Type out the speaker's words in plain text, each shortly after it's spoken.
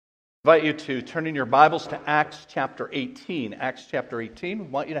I invite you to turn in your Bibles to Acts chapter 18. Acts chapter 18. We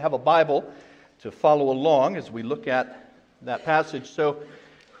want you to have a Bible to follow along as we look at that passage. So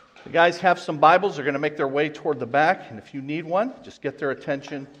the guys have some Bibles. They're going to make their way toward the back. And if you need one, just get their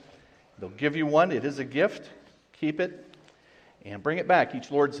attention. They'll give you one. It is a gift. Keep it and bring it back each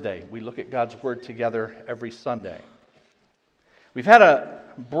Lord's Day. We look at God's Word together every Sunday. We've had a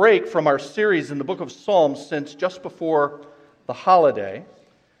break from our series in the book of Psalms since just before the holiday.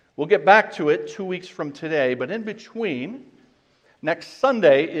 We'll get back to it 2 weeks from today, but in between, next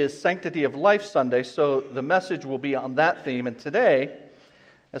Sunday is Sanctity of Life Sunday, so the message will be on that theme. And today,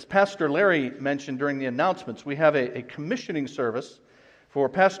 as Pastor Larry mentioned during the announcements, we have a commissioning service for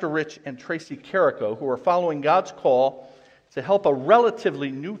Pastor Rich and Tracy Carrico, who are following God's call to help a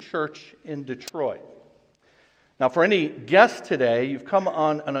relatively new church in Detroit. Now, for any guests today, you've come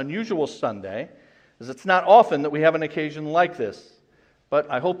on an unusual Sunday, as it's not often that we have an occasion like this. But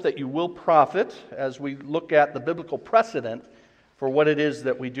I hope that you will profit as we look at the biblical precedent for what it is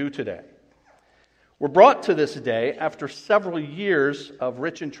that we do today. We're brought to this day after several years of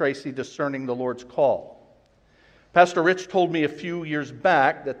Rich and Tracy discerning the Lord's call. Pastor Rich told me a few years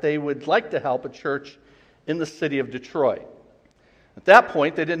back that they would like to help a church in the city of Detroit. At that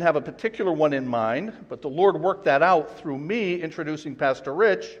point, they didn't have a particular one in mind, but the Lord worked that out through me introducing Pastor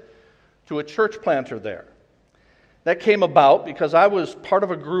Rich to a church planter there. That came about because I was part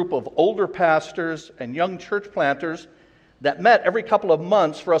of a group of older pastors and young church planters that met every couple of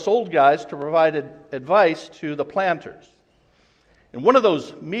months for us old guys to provide advice to the planters. In one of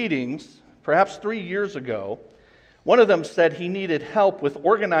those meetings, perhaps 3 years ago, one of them said he needed help with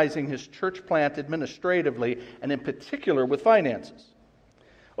organizing his church plant administratively and in particular with finances.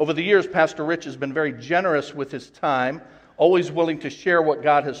 Over the years, Pastor Rich has been very generous with his time, always willing to share what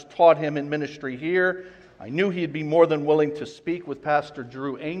God has taught him in ministry here. I knew he'd be more than willing to speak with Pastor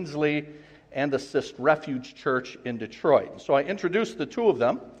Drew Ainsley and assist Refuge Church in Detroit. So I introduced the two of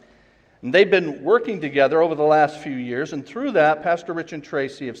them, and they've been working together over the last few years, and through that, Pastor Rich and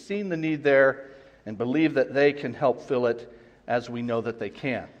Tracy have seen the need there and believe that they can help fill it as we know that they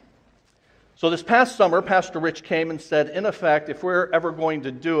can. So this past summer, Pastor Rich came and said, in effect, if we're ever going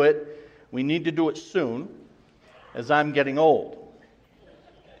to do it, we need to do it soon, as I'm getting old.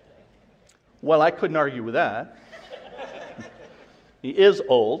 Well, I couldn't argue with that. He is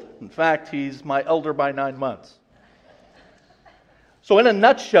old. In fact, he's my elder by 9 months. So in a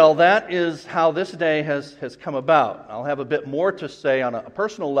nutshell, that is how this day has come about. I'll have a bit more to say on a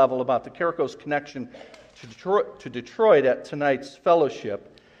personal level about the Carrico's connection to Detroit at tonight's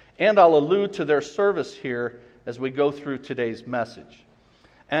fellowship, and I'll allude to their service here as we go through today's message.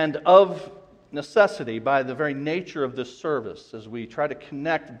 And of necessity, by the very nature of this service, as we try to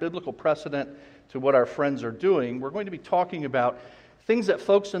connect biblical precedent to what our friends are doing, we're going to be talking about things that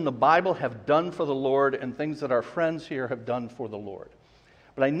folks in the Bible have done for the Lord and things that our friends here have done for the Lord.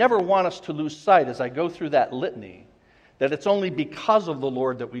 But I never want us to lose sight as I go through that litany that it's only because of the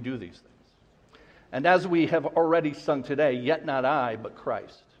Lord that we do these things. And as we have already sung today, yet not I, but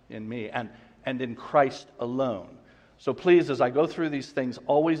Christ in me, and in Christ alone. So please, as I go through these things,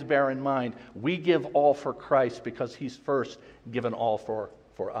 always bear in mind, we give all for Christ because He's first given all for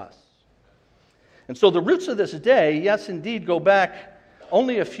us. And so the roots of this day, yes, indeed, go back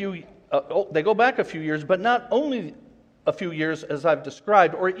only a few. They go back a few years, but not only a few years, as I've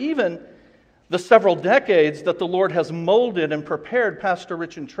described, or even the several decades that the Lord has molded and prepared Pastor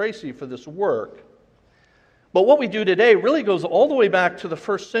Rich and Tracy for this work. But what we do today really goes all the way back to the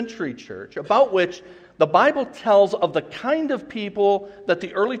first century church, about which the Bible tells of the kind of people that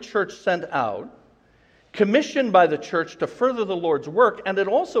the early church sent out, commissioned by the church to further the Lord's work, and it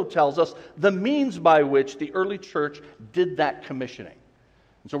also tells us the means by which the early church did that commissioning.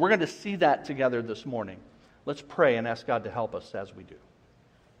 And so we're going to see that together this morning. Let's pray and ask God to help us as we do.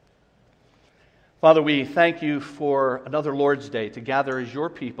 Father, we thank you for another Lord's Day to gather as your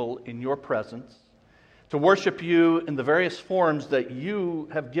people in your presence, to worship you in the various forms that you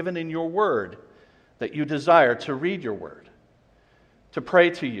have given in your word, that you desire, to read your word, to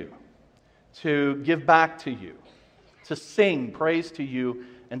pray to you, to give back to you, to sing praise to you,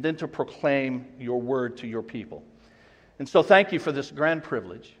 and then to proclaim your word to your people. And so thank you for this grand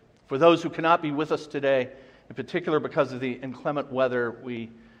privilege. For those who cannot be with us today, in particular because of the inclement weather, we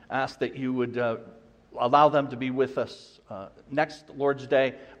ask that you would allow them to be with us next Lord's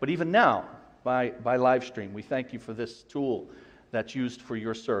Day, but even now by live stream. We thank you for this tool that's used for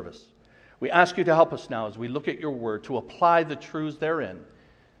your service. We ask you to help us now as we look at your word to apply the truths therein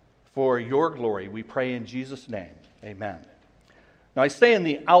for your glory. We pray in Jesus' name. Amen. Now I say in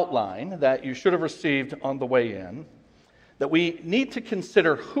the outline that you should have received on the way in that we need to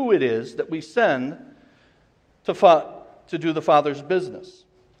consider who it is that we send to do the Father's business.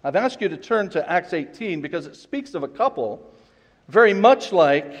 I've asked you to turn to Acts 18 because it speaks of a couple very much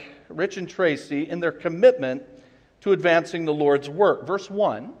like Rich and Tracy in their commitment to advancing the Lord's work. Verse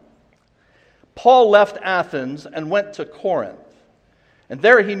 1, Paul left Athens and went to Corinth. And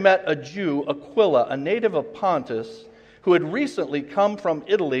there he met a Jew, Aquila, a native of Pontus, who had recently come from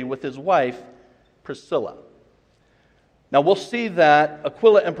Italy with his wife, Priscilla. Now we'll see that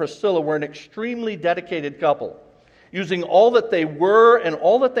Aquila and Priscilla were an extremely dedicated couple, using all that they were and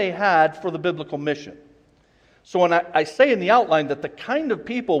all that they had for the biblical mission. So when I say in the outline that the kind of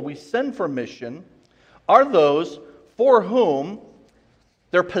people we send for mission are those for whom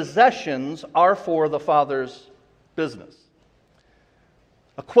their possessions are for the Father's business.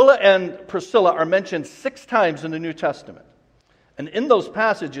 Aquila and Priscilla are mentioned 6 times in the New Testament. And in those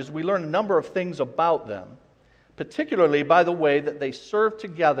passages, we learn a number of things about them, particularly by the way that they serve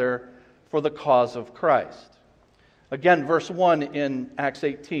together for the cause of Christ. Again, verse 1 in Acts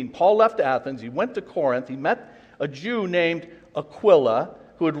 18. Paul left Athens, he went to Corinth, he met a Jew named Aquila,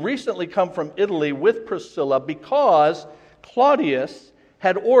 who had recently come from Italy with Priscilla because Claudius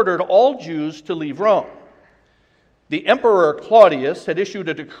had ordered all Jews to leave Rome. The Emperor Claudius had issued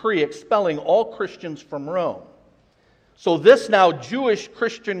a decree expelling all Christians from Rome. So this now Jewish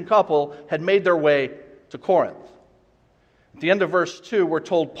Christian couple had made their way to Corinth. At the end of verse 2, we're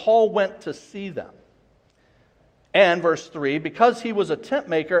told Paul went to see them. And verse 3, because he was a tent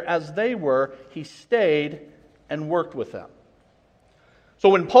maker as they were, he stayed and worked with them. So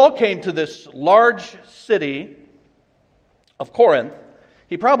when Paul came to this large city of Corinth,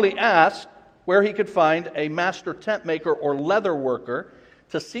 he probably asked where he could find a master tent maker or leather worker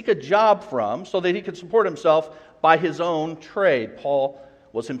to seek a job from so that he could support himself by his own trade. Paul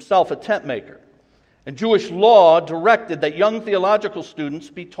was himself a tent maker. And Jewish law directed that young theological students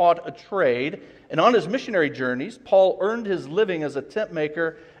be taught a trade, and on his missionary journeys, Paul earned his living as a tent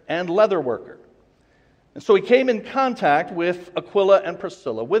maker and leather worker. And so he came in contact with Aquila and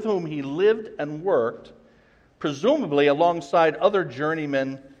Priscilla, with whom he lived and worked, presumably alongside other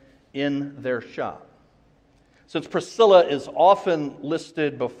journeymen in their shop. Since Priscilla is often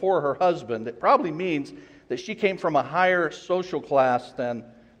listed before her husband, it probably means that she came from a higher social class than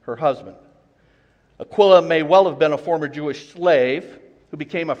her husband. Aquila may well have been a former Jewish slave who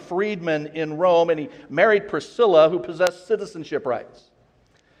became a freedman in Rome, and he married Priscilla, who possessed citizenship rights.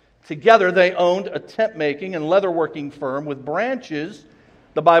 Together they owned a tent-making and leather-working firm with branches,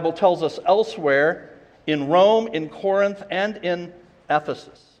 the Bible tells us elsewhere, in Rome, in Corinth, and in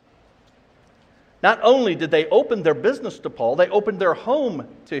Ephesus. Not only did they open their business to Paul, they opened their home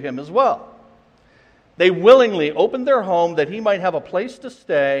to him as well. They willingly opened their home that he might have a place to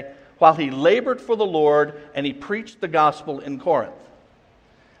stay while he labored for the Lord and he preached the gospel in Corinth.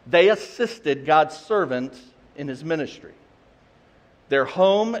 They assisted God's servant in his ministry. Their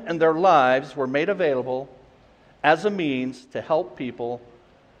home and their lives were made available as a means to help people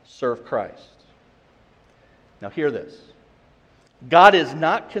serve Christ. Now hear this. God is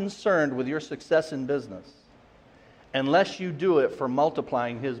not concerned with your success in business unless you do it for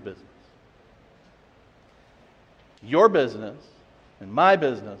multiplying his business. Your business and my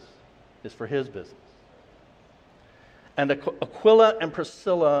business is for his business. And Aquila and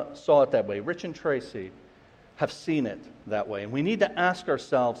Priscilla saw it that way. Rich and Tracy have seen it that way. And we need to ask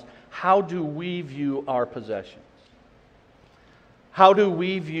ourselves, how do we view our possessions? How do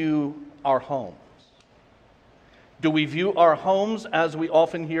we view our homes? Do we view our homes, as we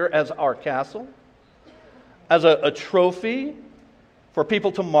often hear, as our castle? As a trophy for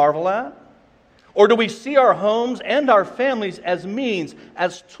people to marvel at? Or do we see our homes and our families as means,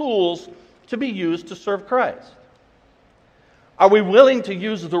 as tools to be used to serve Christ? Are we willing to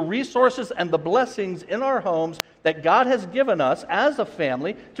use the resources and the blessings in our homes that God has given us as a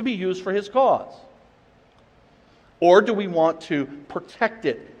family to be used for his cause? Or do we want to protect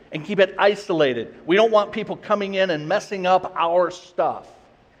it and keep it isolated? We don't want people coming in and messing up our stuff.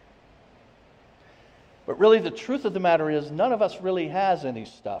 But really, the truth of the matter is, none of us really has any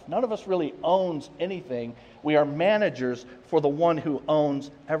stuff. None of us really owns anything. We are managers for the one who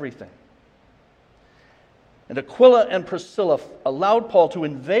owns everything. And Aquila and Priscilla allowed Paul to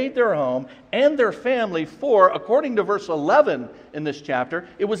invade their home and their family for, according to verse 11 in this chapter,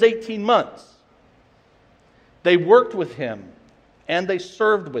 it was 18 months. They worked with him and they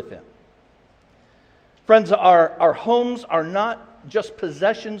served with him. Friends, our homes are not just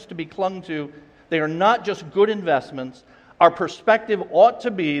possessions to be clung to. They are not just good investments. Our perspective ought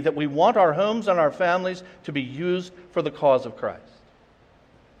to be that we want our homes and our families to be used for the cause of Christ.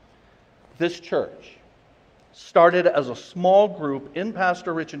 This church started as a small group in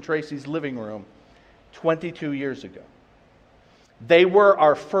Pastor Rich and Tracy's living room 22 years ago. They were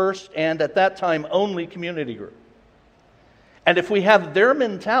our first and at that time only community group. And if we have their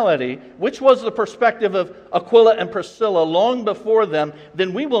mentality, which was the perspective of Aquila and Priscilla long before them,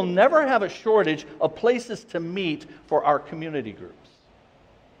 then we will never have a shortage of places to meet for our community groups.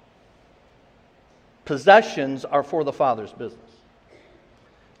 Possessions are for the Father's business.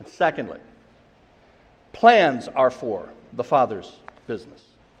 And secondly, plans are for the Father's business.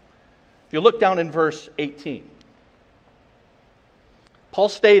 If you look down in verse 18, Paul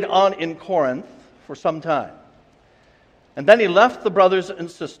stayed on in Corinth for some time. And then he left the brothers and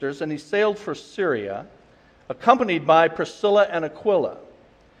sisters and he sailed for Syria, accompanied by Priscilla and Aquila.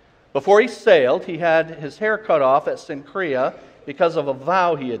 Before he sailed, he had his hair cut off at Cenchrea because of a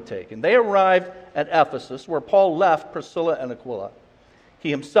vow he had taken. They arrived at Ephesus, where Paul left Priscilla and Aquila. He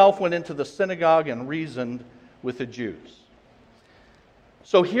himself went into the synagogue and reasoned with the Jews.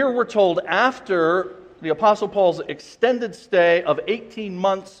 So here we're told, after the Apostle Paul's extended stay of 18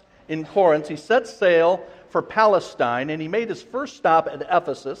 months in Corinth, he set sail for Palestine, and he made his first stop at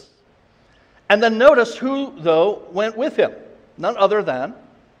Ephesus. And then notice who, though, went with him. None other than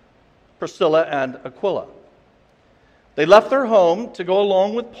Priscilla and Aquila. They left their home to go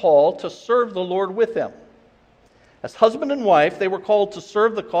along with Paul to serve the Lord with him. As husband and wife, they were called to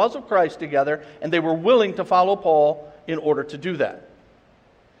serve the cause of Christ together, and they were willing to follow Paul in order to do that.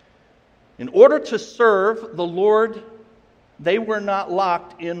 In order to serve the Lord, they were not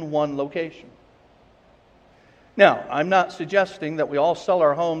locked in one location. Now, I'm not suggesting that we all sell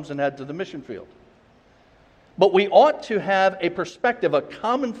our homes and head to the mission field. But we ought to have a perspective, a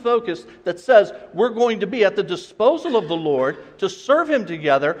common focus that says we're going to be at the disposal of the Lord to serve Him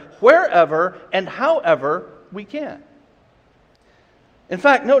together wherever and however we can. In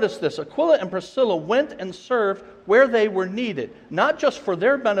fact, notice this. Aquila and Priscilla went and served where they were needed, not just for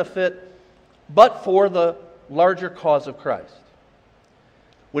their benefit, but for the larger cause of Christ.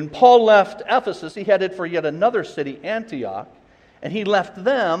 When Paul left Ephesus, he headed for yet another city, Antioch, and he left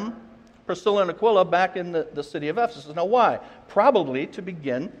them, Priscilla and Aquila, back in the city of Ephesus. Now why? Probably to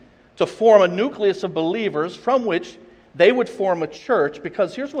begin to form a nucleus of believers from which they would form a church,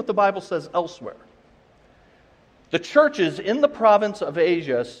 because here's what the Bible says elsewhere. The churches in the province of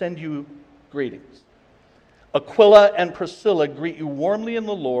Asia send you greetings. Aquila and Priscilla greet you warmly in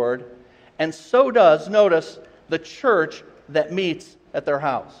the Lord, and so does, notice, the church that meets at their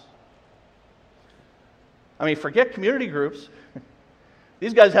house. I mean, forget community groups.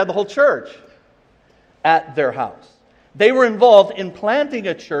 These guys had the whole church at their house. They were involved in planting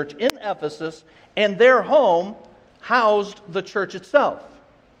a church in Ephesus, and their home housed the church itself.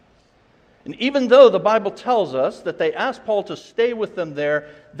 And even though the Bible tells us that they asked Paul to stay with them there,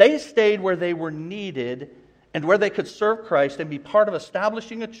 they stayed where they were needed and where they could serve Christ and be part of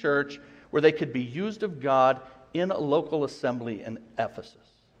establishing a church where they could be used of God in a local assembly in Ephesus.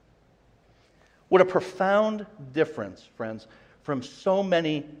 What a profound difference, friends, from so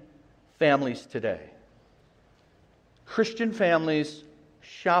many families today. Christian families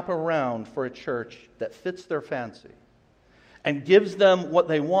shop around for a church that fits their fancy and gives them what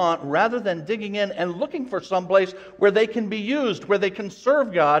they want, rather than digging in and looking for some place where they can be used, where they can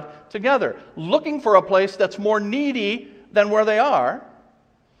serve God together. Looking for a place that's more needy than where they are,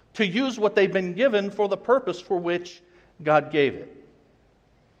 to use what they've been given for the purpose for which God gave it.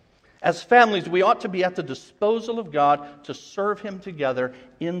 As families, we ought to be at the disposal of God to serve Him together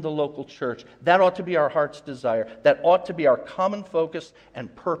in the local church. That ought to be our heart's desire. That ought to be our common focus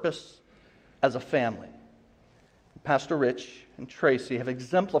and purpose as a family. Pastor Rich and Tracy have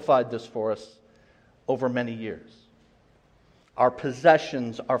exemplified this for us over many years. Our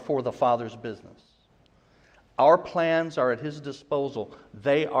possessions are for the Father's business. Our plans are at His disposal.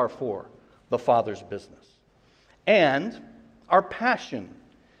 They are for the Father's business. And our passion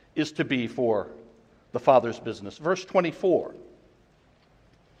is to be for the Father's business. Verse 24.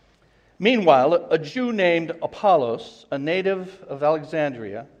 Meanwhile, a Jew named Apollos, a native of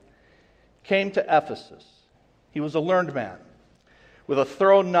Alexandria, came to Ephesus. He was a learned man with a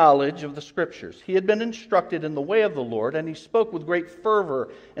thorough knowledge of the Scriptures. He had been instructed in the way of the Lord, and he spoke with great fervor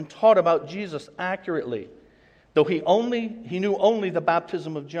and taught about Jesus accurately, though he knew only the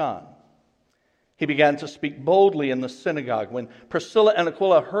baptism of John. He began to speak boldly in the synagogue. When Priscilla and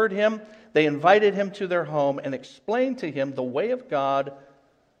Aquila heard him, they invited him to their home and explained to him the way of God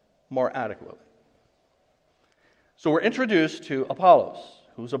more adequately. So we're introduced to Apollos,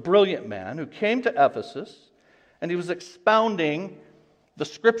 who's a brilliant man who came to Ephesus, and he was expounding the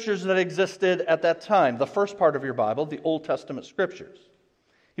Scriptures that existed at that time, the first part of your Bible, the Old Testament Scriptures.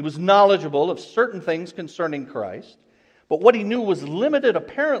 He was knowledgeable of certain things concerning Christ, but what he knew was limited,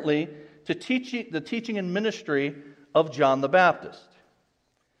 apparently, to the teaching and ministry of John the Baptist.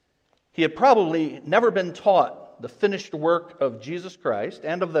 He had probably never been taught the finished work of Jesus Christ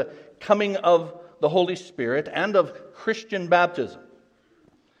and of the coming of the Holy Spirit and of Christian baptism.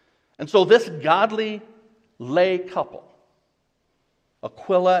 And so this godly lay couple,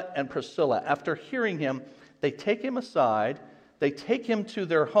 Aquila and Priscilla, after hearing him, they take him aside, they take him to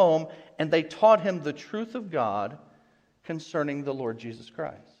their home, and they taught him the truth of God concerning the Lord Jesus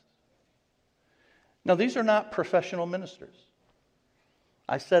Christ. Now, these are not professional ministers.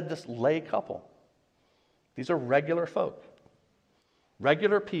 I said this lay couple. These are regular folk,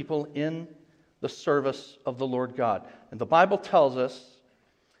 regular people in the service of the Lord God. And the Bible tells us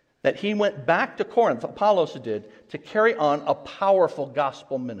that he went back to Corinth, Apollos did, to carry on a powerful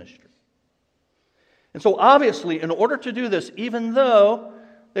gospel ministry. And so obviously, in order to do this, even though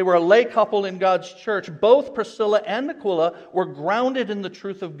they were a lay couple in God's church, both Priscilla and Aquila were grounded in the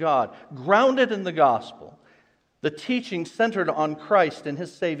truth of God, grounded in the gospel, the teaching centered on Christ and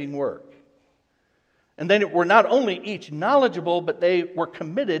his saving work. And they were not only each knowledgeable, but they were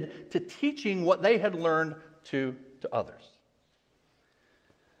committed to teaching what they had learned to others.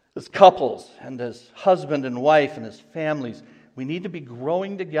 As couples and as husband and wife and as families, we need to be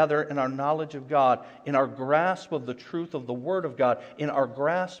growing together in our knowledge of God, in our grasp of the truth of the Word of God, in our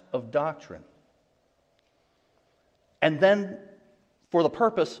grasp of doctrine. And then for the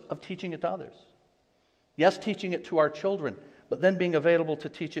purpose of teaching it to others. Yes, teaching it to our children, but then being available to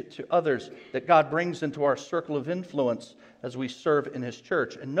teach it to others that God brings into our circle of influence as we serve in his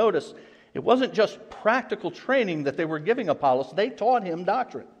church. And notice, it wasn't just practical training that they were giving Apollos, they taught him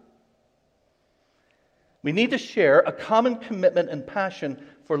doctrine. We need to share a common commitment and passion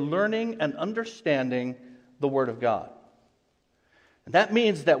for learning and understanding the Word of God. And that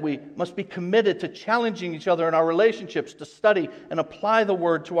means that we must be committed to challenging each other in our relationships to study and apply the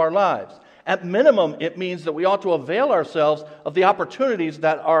Word to our lives. At minimum, it means that we ought to avail ourselves of the opportunities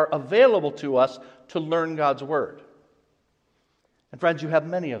that are available to us to learn God's Word. And friends, you have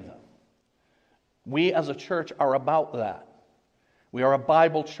many of them. We as a church are about that. We are a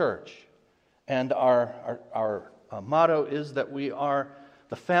Bible church. And our motto is that we are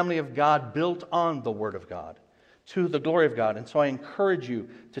the family of God built on the Word of God, to the glory of God. And so I encourage you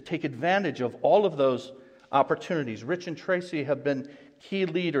to take advantage of all of those opportunities. Rich and Tracy have been key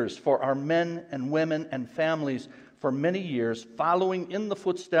leaders for our men and women and families for many years, following in the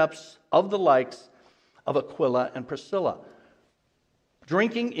footsteps of the likes of Aquila and Priscilla.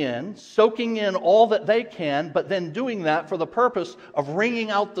 Drinking in, soaking in all that they can, but then doing that for the purpose of wringing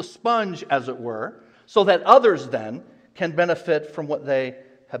out the sponge, as it were, so that others then can benefit from what they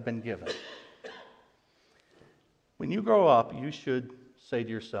have been given. When you grow up, you should say to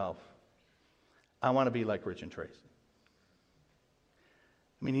yourself, I want to be like Rich and Tracy.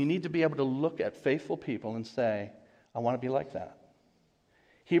 I mean, you need to be able to look at faithful people and say, I want to be like that.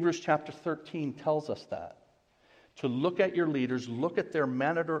 Hebrews chapter 13 tells us that. To look at your leaders, look at their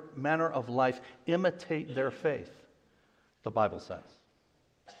manner of life, imitate their faith, the Bible says.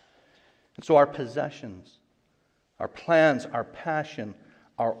 And so our possessions, our plans, our passion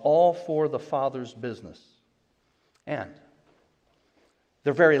are all for the Father's business. And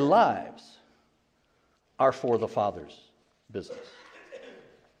their very lives are for the Father's business.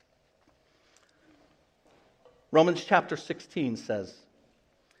 Romans chapter 16 says,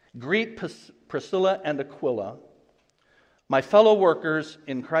 Greet Priscilla and Aquila, my fellow workers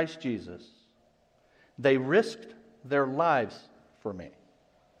in Christ Jesus. They risked their lives for me.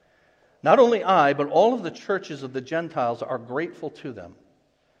 Not only I, but all of the churches of the Gentiles are grateful to them.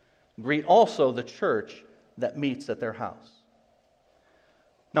 Greet also the church that meets at their house.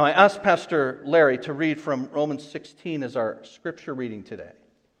 Now, I asked Pastor Larry to read from Romans 16 as our scripture reading today.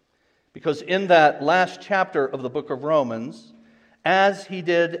 Because in that last chapter of the book of Romans, as he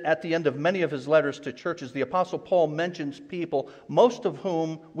did at the end of many of his letters to churches, the Apostle Paul mentions people, most of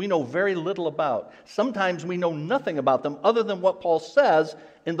whom we know very little about. Sometimes we know nothing about them other than what Paul says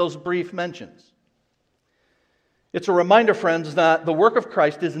in those brief mentions. It's a reminder, friends, that the work of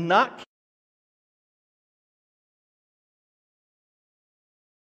Christ is not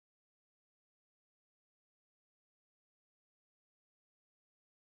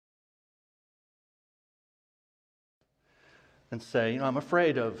and say, I'm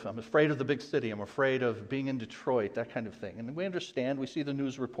afraid of the big city, I'm afraid of being in Detroit, that kind of thing. And we understand, we see the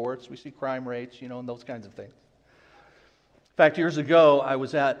news reports, we see crime rates, and those kinds of things. In fact, years ago, I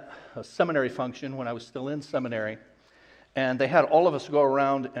was at a seminary function when I was still in seminary, and they had all of us go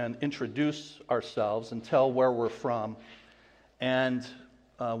around and introduce ourselves and tell where we're from. And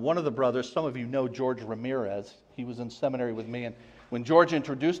one of the brothers, some of you know George Ramirez. He was in seminary with me, and when George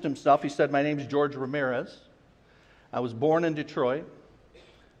introduced himself, he said, "My name's George Ramirez. I was born in Detroit,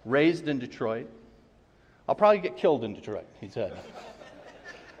 raised in Detroit. I'll probably get killed in Detroit," he said.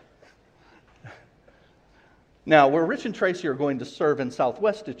 Now, where Rich and Tracy are going to serve in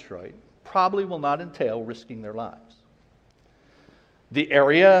southwest Detroit probably will not entail risking their lives. The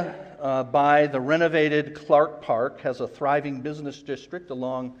area by the renovated Clark Park has a thriving business district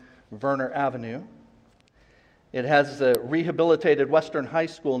along Verner Avenue. It has the rehabilitated Western High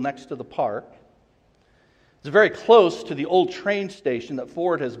School next to the park. It's very close to the old train station that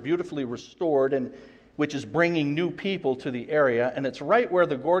Ford has beautifully restored and which is bringing new people to the area. And it's right where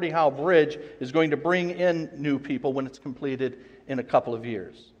the Gordie Howe Bridge is going to bring in new people when it's completed in a couple of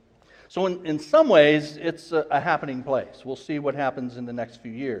years. So in some ways, it's a happening place. We'll see what happens in the next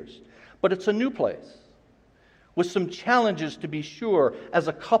few years. But it's a new place with some challenges, to be sure, as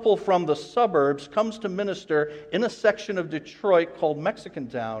a couple from the suburbs comes to minister in a section of Detroit called Mexican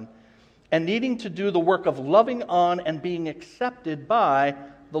Town, and needing to do the work of loving on and being accepted by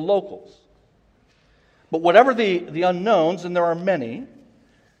the locals. But whatever the unknowns, and there are many,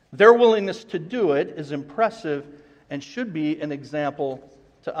 their willingness to do it is impressive and should be an example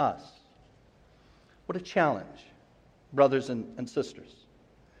to us. What a challenge, brothers and sisters.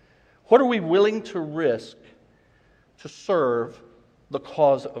 What are we willing to risk to serve the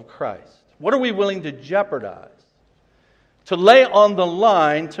cause of Christ? What are we willing to jeopardize, to lay on the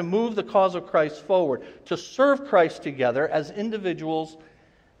line to move the cause of Christ forward, to serve Christ together as individuals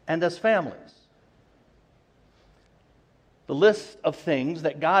and as families? The list of things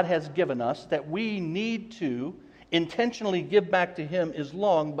that God has given us that we need to intentionally give back to Him is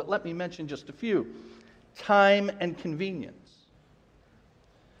long, but let me mention just a few. Time and convenience.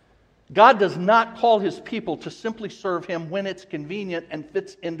 God does not call His people to simply serve Him when it's convenient and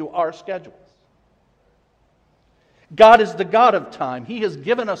fits into our schedules. God is the God of time. He has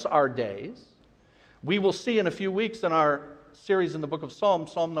given us our days. We will see in a few weeks in our series in the book of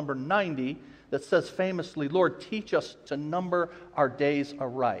Psalms, Psalm number 90, that says famously, "Lord, teach us to number our days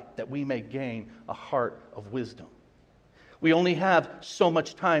aright, that we may gain a heart of wisdom." We only have so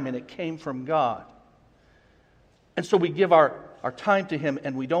much time, and it came from God. And so we give our time to Him,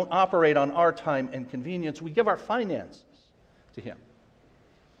 and we don't operate on our time and convenience. We give our finances to Him.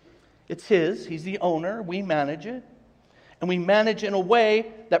 It's His. He's the owner. We manage it. And we manage in a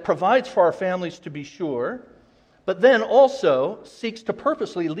way that provides for our families, to be sure, but then also seeks to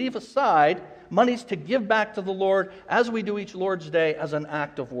purposely leave aside monies to give back to the Lord as we do each Lord's Day as an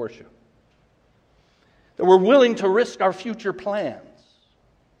act of worship. That we're willing to risk our future plans.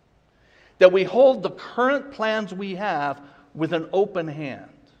 That we hold the current plans we have with an open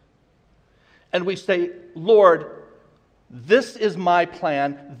hand. And we say, "Lord, this is my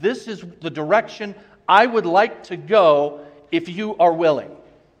plan. This is the direction I would like to go if you are willing.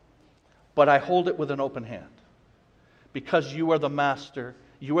 But I hold it with an open hand. Because you are the master,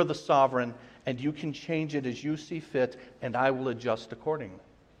 you are the sovereign, and you can change it as you see fit, and I will adjust accordingly."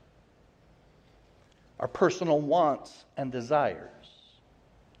 Our personal wants and desires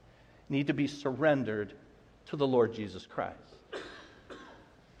need to be surrendered to the Lord Jesus Christ.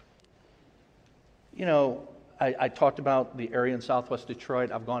 You know, I talked about the area in southwest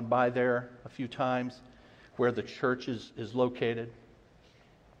Detroit. I've gone by there a few times where the church is located.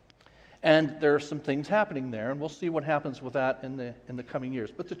 And there are some things happening there, and we'll see what happens with that in the coming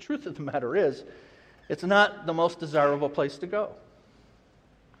years. But the truth of the matter is, it's not the most desirable place to go.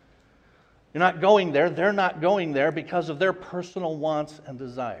 You're not going there. They're not going there because of their personal wants and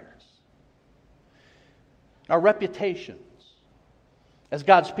desires. Our reputations. As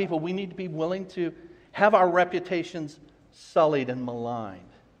God's people, we need to be willing to have our reputations sullied and maligned.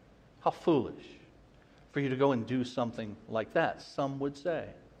 How foolish for you to go and do something like that, some would say.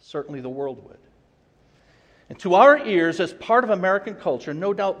 Certainly the world would. And to our ears, as part of American culture,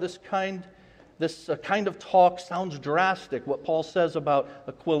 no doubt this kind of talk sounds drastic, what Paul says about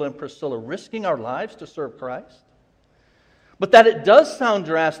Aquila and Priscilla, risking our lives to serve Christ. But that it does sound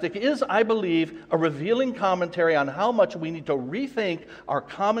drastic is, I believe, a revealing commentary on how much we need to rethink our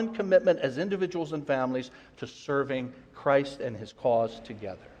common commitment as individuals and families to serving Christ and His cause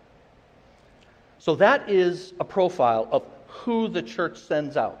together. So that is a profile of who the church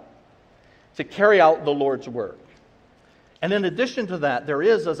sends out to carry out the Lord's work. And in addition to that, there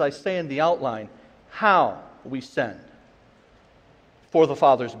is, as I say in the outline, how we send for the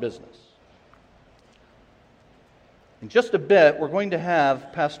Father's business. In just a bit, we're going to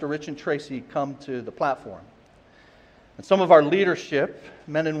have Pastor Rich and Tracy come to the platform. And some of our leadership,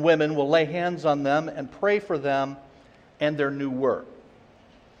 men and women, will lay hands on them and pray for them and their new work.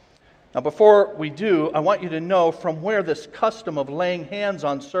 Now, before we do, I want you to know from where this custom of laying hands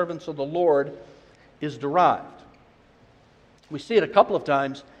on servants of the Lord is derived. We see it a couple of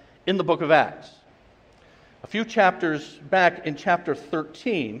times in the book of Acts. A few chapters back in chapter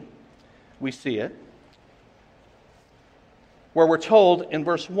 13, we see it, where we're told in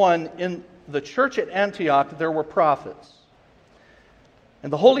verse 1, in the church at Antioch there were prophets.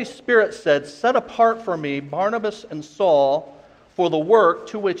 And the Holy Spirit said, "Set apart for me Barnabas and Saul for the work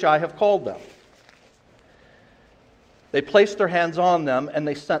to which I have called them." They placed their hands on them and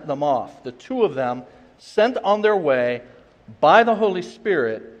they sent them off. The two of them, sent on their way by the Holy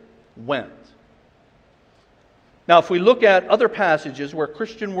Spirit, went. Now, if we look at other passages where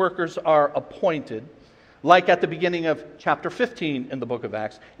Christian workers are appointed, like at the beginning of chapter 15 in the book of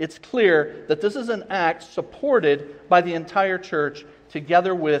Acts, it's clear that this is an act supported by the entire church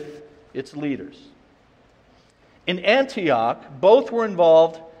together with its leaders. In Antioch, both were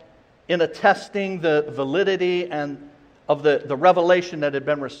involved in attesting the validity and of the revelation that had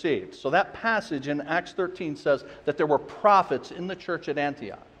been received. So that passage in Acts 13 says that there were prophets in the church at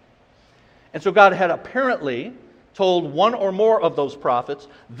Antioch. And so God had apparently told one or more of those prophets,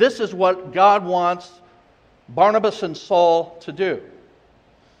 this is what God wants Barnabas and Saul to do.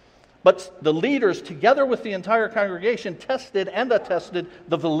 But the leaders, together with the entire congregation, tested and attested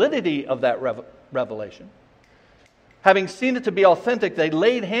the validity of that revelation. Having seen it to be authentic, they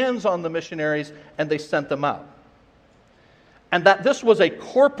laid hands on the missionaries and they sent them out. And that this was a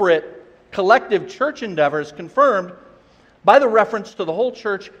corporate, collective church endeavor is confirmed by the reference to the whole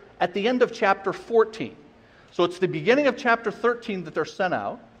church at the end of chapter 14. So it's the beginning of chapter 13 that they're sent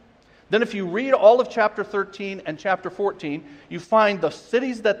out. Then if you read all of chapter 13 and chapter 14, you find the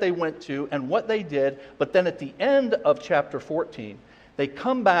cities that they went to and what they did. But then at the end of chapter 14, they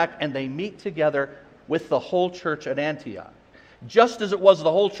come back and they meet together with the whole church at Antioch. Just as it was the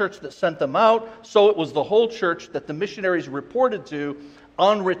whole church that sent them out, so it was the whole church that the missionaries reported to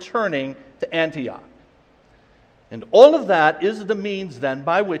on returning to Antioch. And all of that is the means then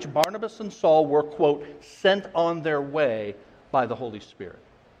by which Barnabas and Saul were, quote, sent on their way by the Holy Spirit.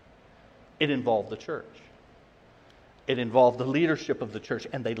 It involved the church. It involved the leadership of the church,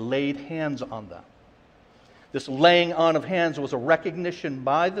 and they laid hands on them. This laying on of hands was a recognition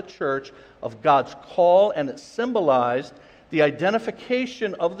by the church of God's call, and it symbolized the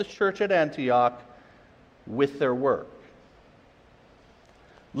identification of the church at Antioch with their work.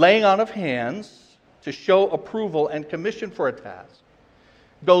 Laying on of hands to show approval and commission for a task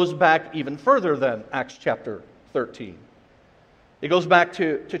goes back even further than Acts chapter 13. It goes back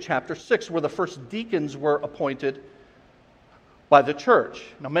to chapter 6, where the first deacons were appointed by the church.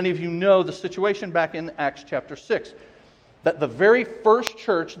 Now, many of you know the situation back in Acts chapter 6, that the very first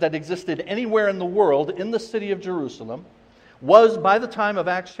church that existed anywhere in the world, in the city of Jerusalem, was, by the time of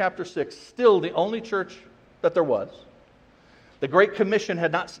Acts chapter 6, still the only church that there was. The Great Commission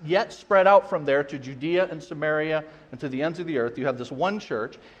had not yet spread out from there to Judea and Samaria and to the ends of the earth. You have this one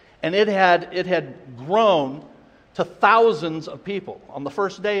church, and it had grown to thousands of people. On the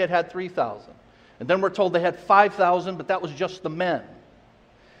first day, it had 3,000. And then we're told they had 5,000, but that was just the men.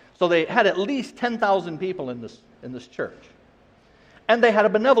 So they had at least 10,000 people in this church. And they had a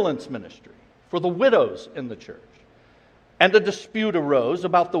benevolence ministry for the widows in the church. And a dispute arose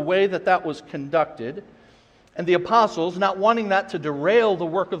about the way that was conducted. And the apostles, not wanting that to derail the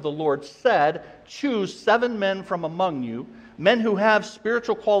work of the Lord, said, "Choose 7 men from among you, men who have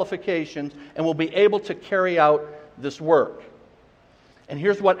spiritual qualifications and will be able to carry out this work." And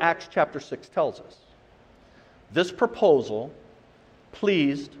here's what Acts chapter 6 tells us. This proposal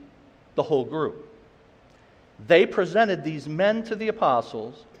pleased the whole group. They presented these men to the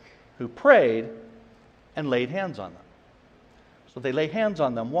apostles, who prayed and laid hands on them. So they lay hands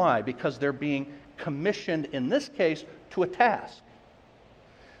on them. Why? Because they're being commissioned, in this case, to a task.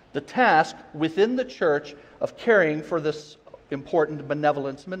 The task within the church of caring for this important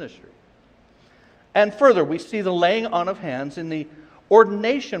benevolence ministry. And further, we see the laying on of hands in the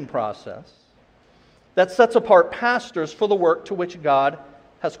ordination process that sets apart pastors for the work to which God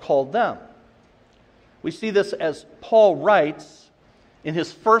has called them. We see this as Paul writes in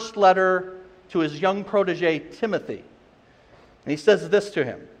his first letter to his young protege Timothy. And he says this to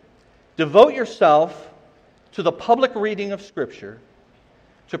him: "Devote yourself to the public reading of Scripture,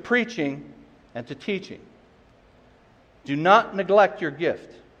 to preaching and to teaching. Do not neglect your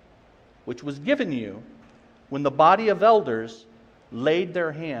gift, which was given you when the body of elders laid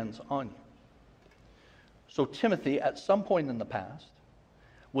their hands on you." So Timothy, at some point in the past,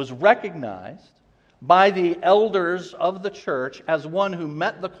 was recognized by the elders of the church as one who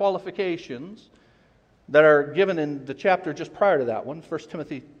met the qualifications that are given in the chapter just prior to that one, 1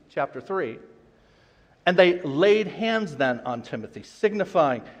 Timothy chapter 3. And they laid hands then on Timothy,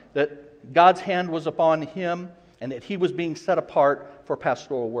 signifying that God's hand was upon him and that he was being set apart for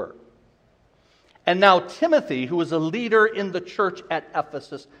pastoral work. And now Timothy, who was a leader in the church at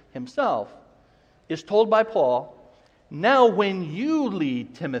Ephesus himself, is told by Paul, now when you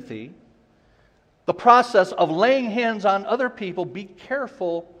lead Timothy, the process of laying hands on other people, be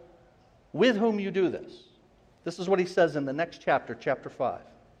careful with whom you do this. This is what he says in the next chapter, chapter 5.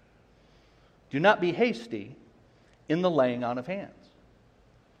 Do not be hasty in the laying on of hands.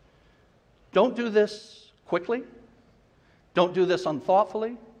 Don't do this quickly. Don't do this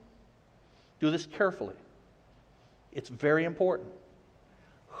unthoughtfully. Do this carefully. It's very important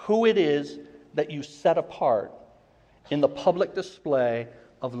who it is that you set apart in the public display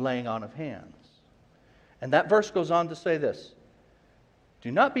of laying on of hands. And that verse goes on to say this: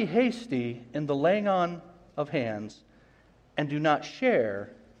 do not be hasty in the laying on of hands, and do not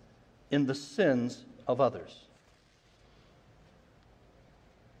share in the sins of others.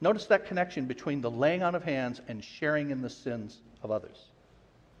 Notice that connection between the laying on of hands and sharing in the sins of others.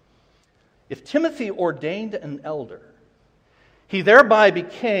 If Timothy ordained an elder, he thereby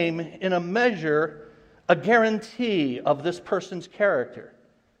became, in a measure, a guarantee of this person's character.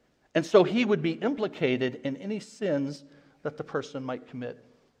 And so he would be implicated in any sins that the person might commit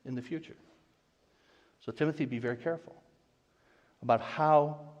in the future. So Timothy, be very careful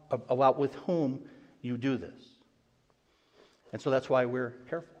about with whom you do this. And so that's why we're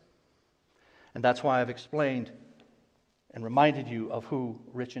careful. And that's why I've explained and reminded you of who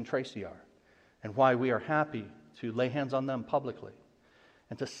Rich and Tracy are, and why we are happy to lay hands on them publicly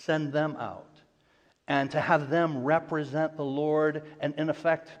and to send them out and to have them represent the Lord and, in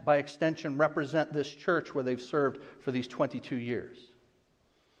effect, by extension, represent this church where they've served for these 22 years.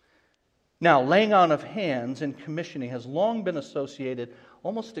 Now, laying on of hands and commissioning has long been associated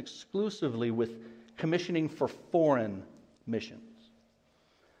almost exclusively with commissioning for foreign missions.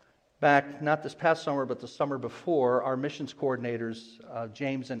 Back, not this past summer, but the summer before, our missions coordinators,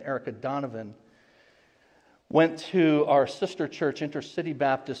 James and Erica Donovan, went to our sister church, Intercity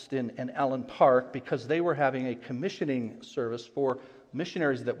Baptist in Allen Park, because they were having a commissioning service for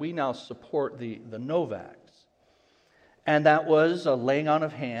missionaries that we now support, the Novaks. And that was a laying on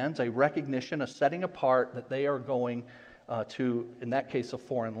of hands, a recognition, a setting apart that they are going to, in that case, a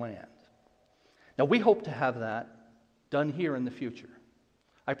foreign land. Now, we hope to have that done here in the future.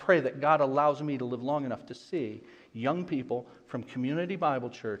 I pray that God allows me to live long enough to see young people from Community Bible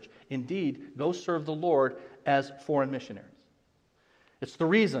Church indeed go serve the Lord as foreign missionaries. It's the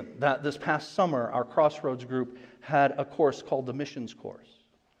reason that this past summer our Crossroads group had a course called the Missions Course,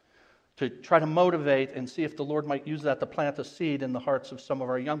 to try to motivate and see if the Lord might use that to plant a seed in the hearts of some of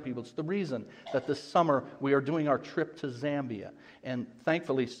our young people. It's the reason that this summer we are doing our trip to Zambia, and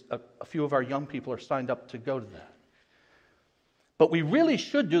thankfully a few of our young people are signed up to go to that. But we really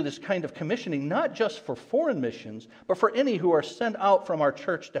should do this kind of commissioning, not just for foreign missions, but for any who are sent out from our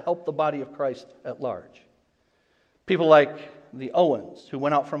church to help the body of Christ at large. People like the Owens, who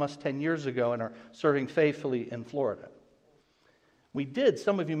went out from us 10 years ago and are serving faithfully in Florida. We did,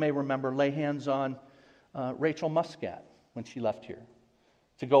 some of you may remember, lay hands on Rachel Muscat when she left here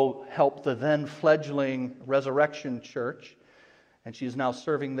to go help the then fledgling Resurrection Church. And she is now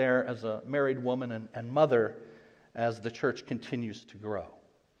serving there as a married woman and mother as the church continues to grow.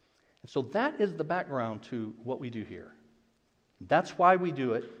 And so that is the background to what we do here. That's why we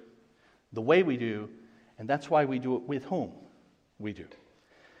do it the way we do, and that's why we do it with whom we do.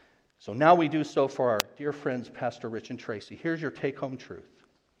 So now we do so for our dear friends, Pastor Rich and Tracy. Here's your take-home truth.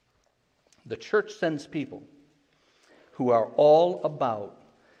 The church sends people who are all about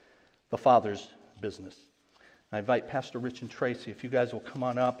the Father's business. I invite Pastor Rich and Tracy, if you guys will come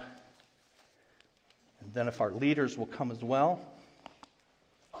on up. And then if our leaders will come as well.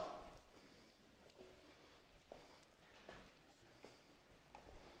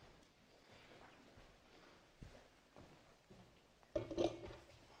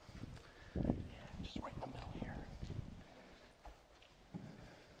 Just right in the middle here.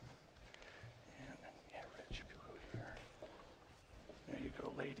 And then, Rich, if you'll go here. There you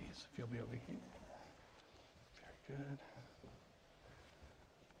go, ladies, if you'll be over here. Very good.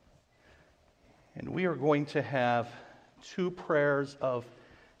 And we are going to have 2 prayers of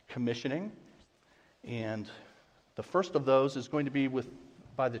commissioning. And the first of those is going to be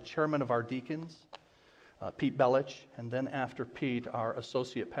by the chairman of our deacons, Pete Bellich, and then after Pete, our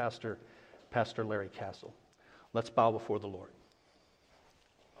associate pastor, Pastor Larry Castle. Let's bow before the Lord.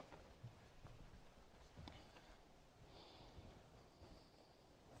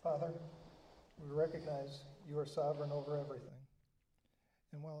 Father, we recognize you are sovereign over everything.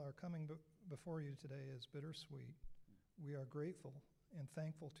 And while our coming before you today is bittersweet, we are grateful and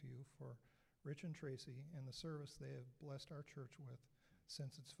thankful to you for Rich and Tracy and the service they have blessed our church with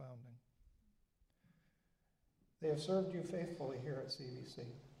since its founding. They have served you faithfully here at CVC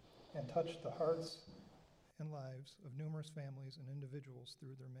and touched the hearts and lives of numerous families and individuals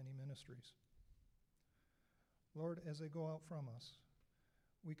through their many ministries. Lord, as they go out from us,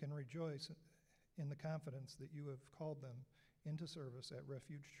 we can rejoice in the confidence that you have called them into service at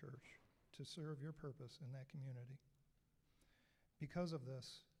Refuge Church to serve your purpose in that community. Because of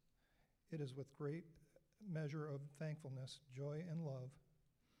this, it is with great measure of thankfulness, joy, and love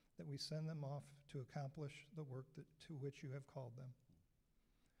that we send them off to accomplish the work to which you have called them.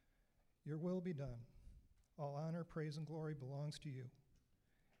 Your will be done. All honor, praise, and glory belongs to you.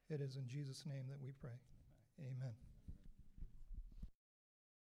 It is in Jesus' name that we pray. Amen.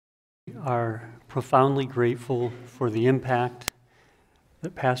 We are profoundly grateful for the impact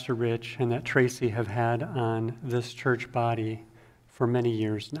that Pastor Rich and that Tracy have had on this church body for many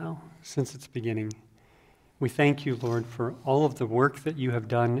years now, since its beginning. We thank you, Lord, for all of the work that you have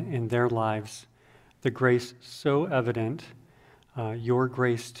done in their lives, the grace so evident, your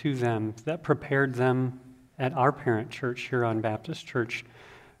grace to them that prepared them at our parent church here on Baptist Church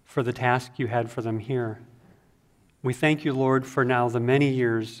for the task you had for them here. We thank you, Lord, for now the many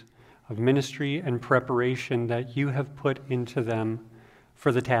years of ministry and preparation that you have put into them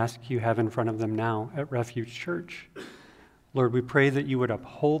for the task you have in front of them now at Refuge Church. Lord, we pray that you would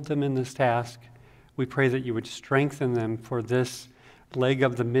uphold them in this task. We pray that you would strengthen them for this leg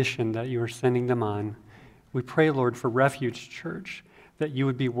of the mission that you are sending them on. We pray, Lord, for Refuge Church, that you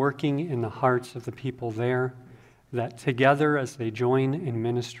would be working in the hearts of the people there, that together as they join in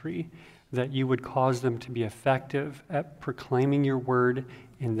ministry, that you would cause them to be effective at proclaiming your word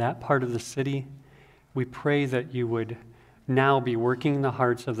in that part of the city. We pray that you would now be working in the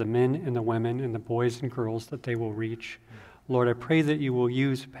hearts of the men and the women and the boys and girls that they will reach. Lord, I pray that you will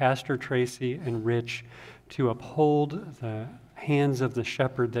use Pastor Tracy and Rich to uphold the hands of the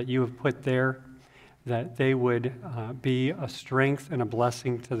shepherd that you have put there, that they would be a strength and a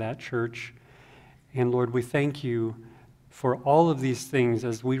blessing to that church. And Lord, we thank you for all of these things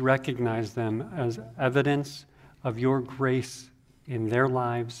as we recognize them as evidence of your grace in their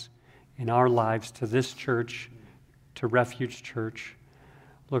lives, in our lives, to this church, to Refuge Church.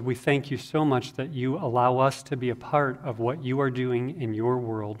 Lord, we thank you so much that you allow us to be a part of what you are doing in your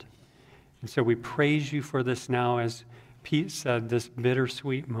world. And so we praise you for this now, as Pete said, this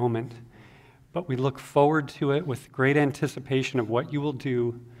bittersweet moment. But we look forward to it with great anticipation of what you will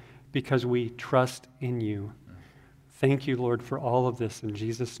do because we trust in you. Thank you, Lord, for all of this. In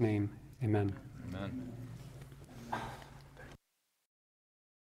Jesus' name, amen. Amen.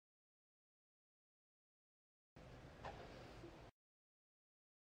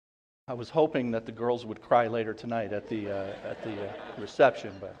 I was hoping that the girls would cry later tonight at the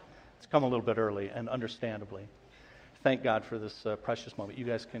reception, but it's come a little bit early, and understandably. Thank God for this precious moment. You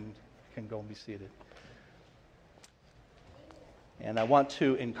guys can go and be seated. And I want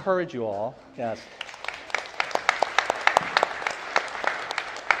to encourage you all. Yes.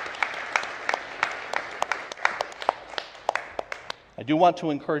 I do want to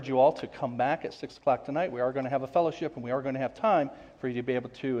encourage you all to come back at 6 o'clock tonight. We are going to have a fellowship, and we are going to have time for you to be able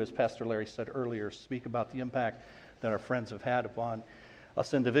to, as Pastor Larry said earlier, speak about the impact that our friends have had upon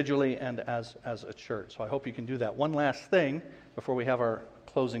us individually and as a church. So I hope you can do that. One last thing before we have our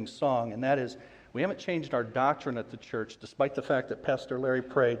closing song, and that is we haven't changed our doctrine at the church, despite the fact that Pastor Larry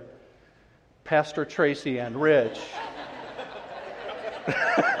prayed, Pastor Tracy and Rich.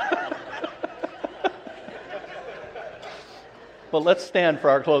 But let's stand for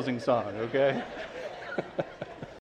our closing song, okay?